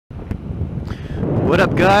What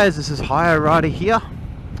up guys, this is Dririder here,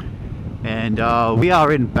 and we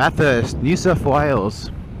are in Bathurst, New South Wales,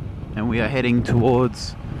 and we are heading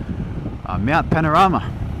towards Mount Panorama.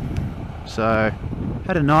 So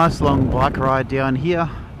had a nice long bike ride down here.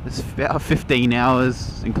 It's about 15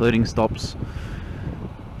 hours including stops,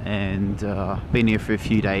 and been here for a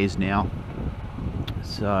few days now.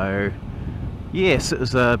 So yes, it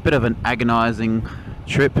was a bit of an agonizing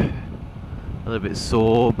trip, a little bit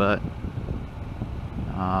sore, but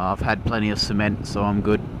I've had plenty of cement, so I'm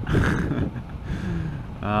good.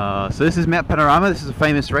 So this is Mount Panorama. This is a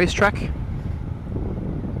famous racetrack,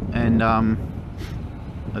 and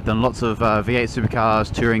I've done lots of V8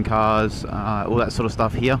 Supercars, touring cars, all that sort of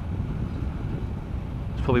stuff here.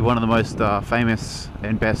 It's probably one of the most famous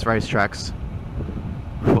and best racetracks,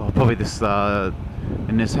 well, probably this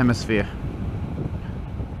in this hemisphere.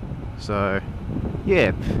 So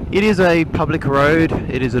yeah, it is a public road.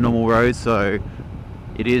 It is a normal road, so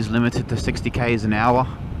it is limited to 60 k's an hour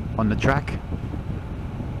on the track,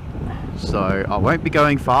 so I won't be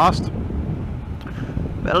going fast,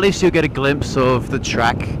 but at least you'll get a glimpse of the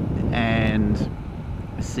track and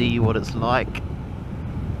see what it's like.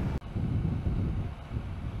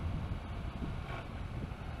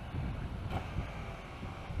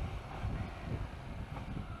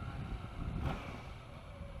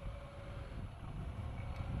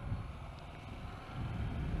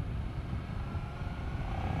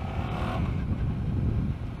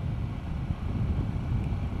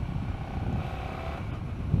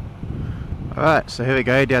 Alright, so here we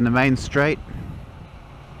go down the main straight.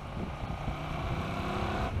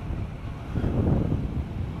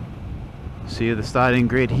 See the starting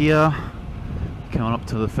grid here, coming up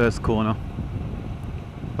to the first corner.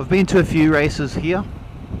 I've been to a few races here,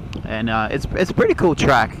 and it's a pretty cool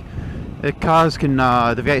track. The cars can,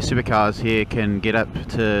 the V8 Supercars here can get up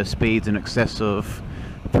to speeds in excess of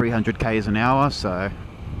 300 k's an hour, so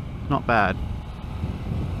not bad.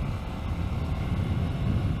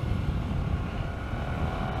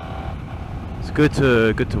 Good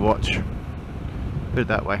to watch, put it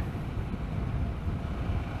that way.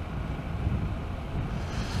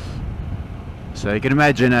 So you can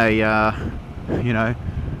imagine a you know,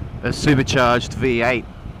 a supercharged V8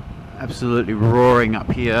 absolutely roaring up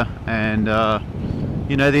here, and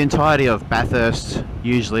you know, the entirety of Bathurst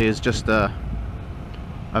usually is just a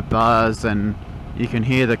buzz, and you can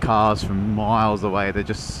hear the cars from miles away. They're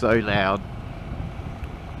just so loud.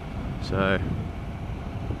 So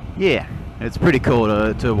yeah, it's pretty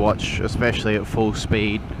cool to watch, especially at full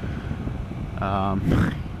speed.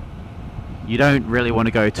 You don't really want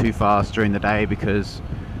to go too fast during the day, because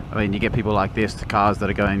I mean, you get people like this, the cars that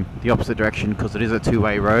are going the opposite direction, because it is a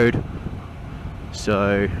two-way road.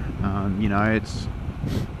 So you know, it's,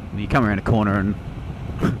 you come around a corner and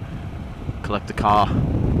collect a car.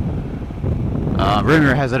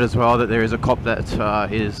 Rumor has it as well that there is a cop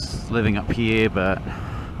that is living up here, but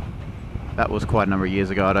that was quite a number of years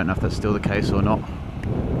ago. I don't know if that's still the case or not.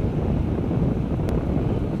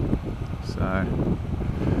 So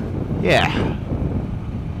yeah,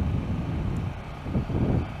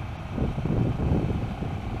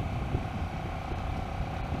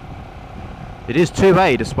 it is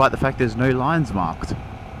 2A despite the fact there's no lines marked.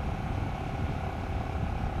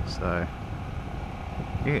 So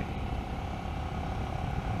yeah.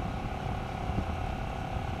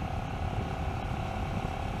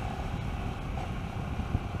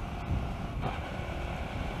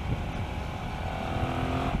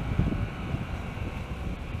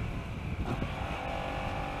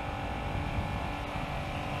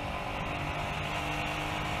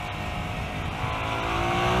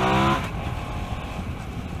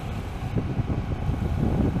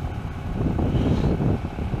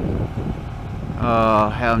 Oh,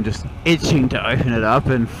 how I'm just itching to open it up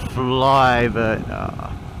and fly, but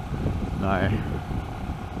no,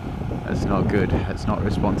 that's not good. That's not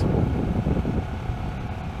responsible.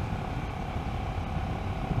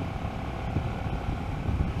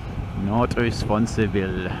 Not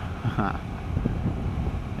responsible. A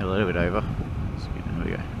little bit over. There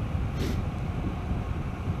we go.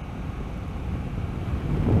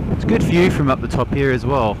 It's a good view from up the top here as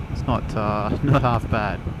well. It's not not half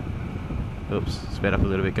bad. Oops, sped up a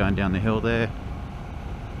little bit going down the hill there.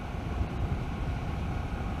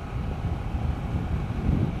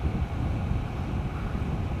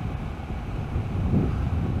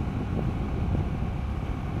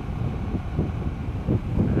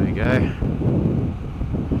 There we go.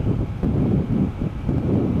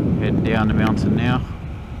 Heading down the mountain now.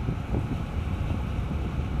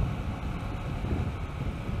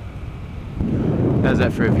 How's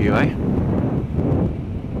that for a view, eh?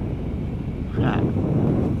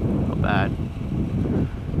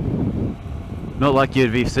 Not like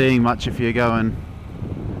you'd be seeing much if you're going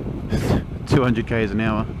 200 k's an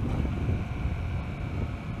hour.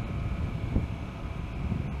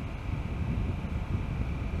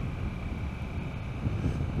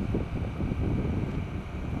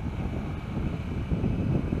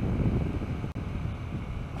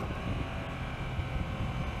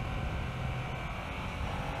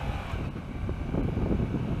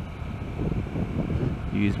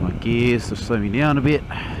 Use my gears to slow me down a bit.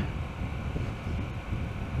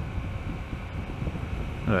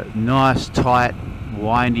 Nice tight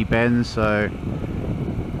windy bends, so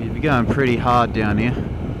you'd be going pretty hard down here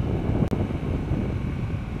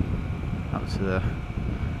up to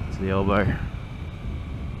the elbow.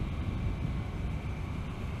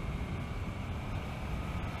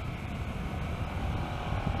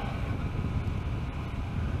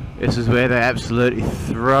 This is where they absolutely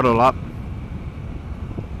throttle up.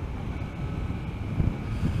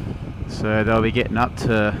 So they'll be getting up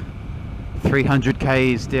to 300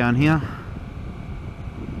 k's down here.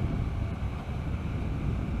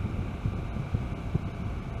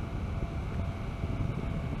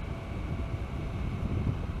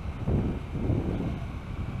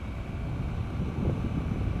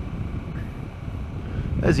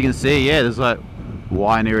 As you can see, yeah, there's like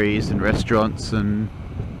wineries and restaurants and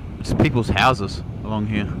just people's houses along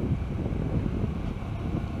here.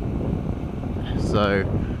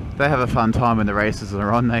 So they have a fun time when the races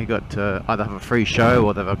are on. They got to either have a free show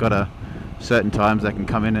or they've got a certain times they can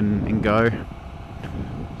come in and go.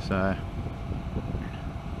 So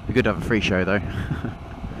it'd be good to have a free show though.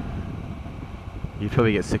 You'd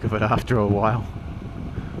probably get sick of it after a while.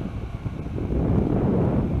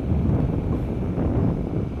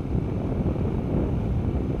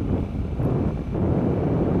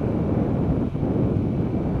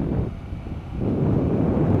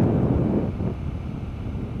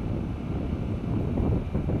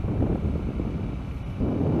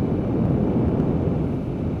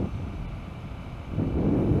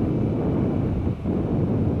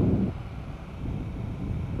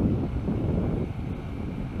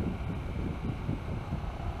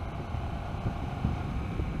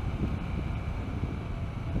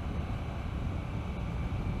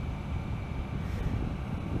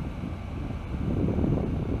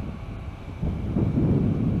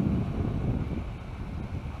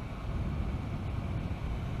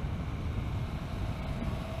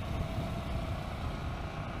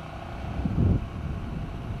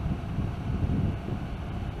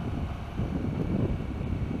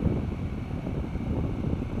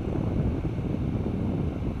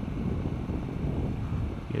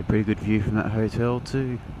 Pretty good view from that hotel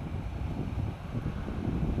too.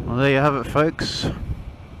 Well, there you have it, folks.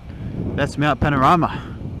 That's Mount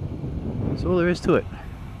Panorama. That's all there is to it.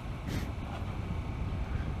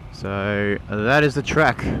 So that is the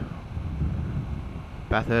track,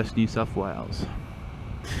 Bathurst, New South Wales.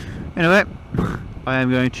 Anyway, I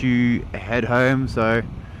am going to head home, so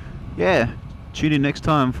yeah, tune in next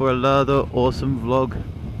time for another awesome vlog.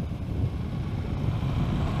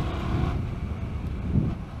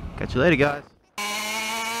 Catch you later, guys.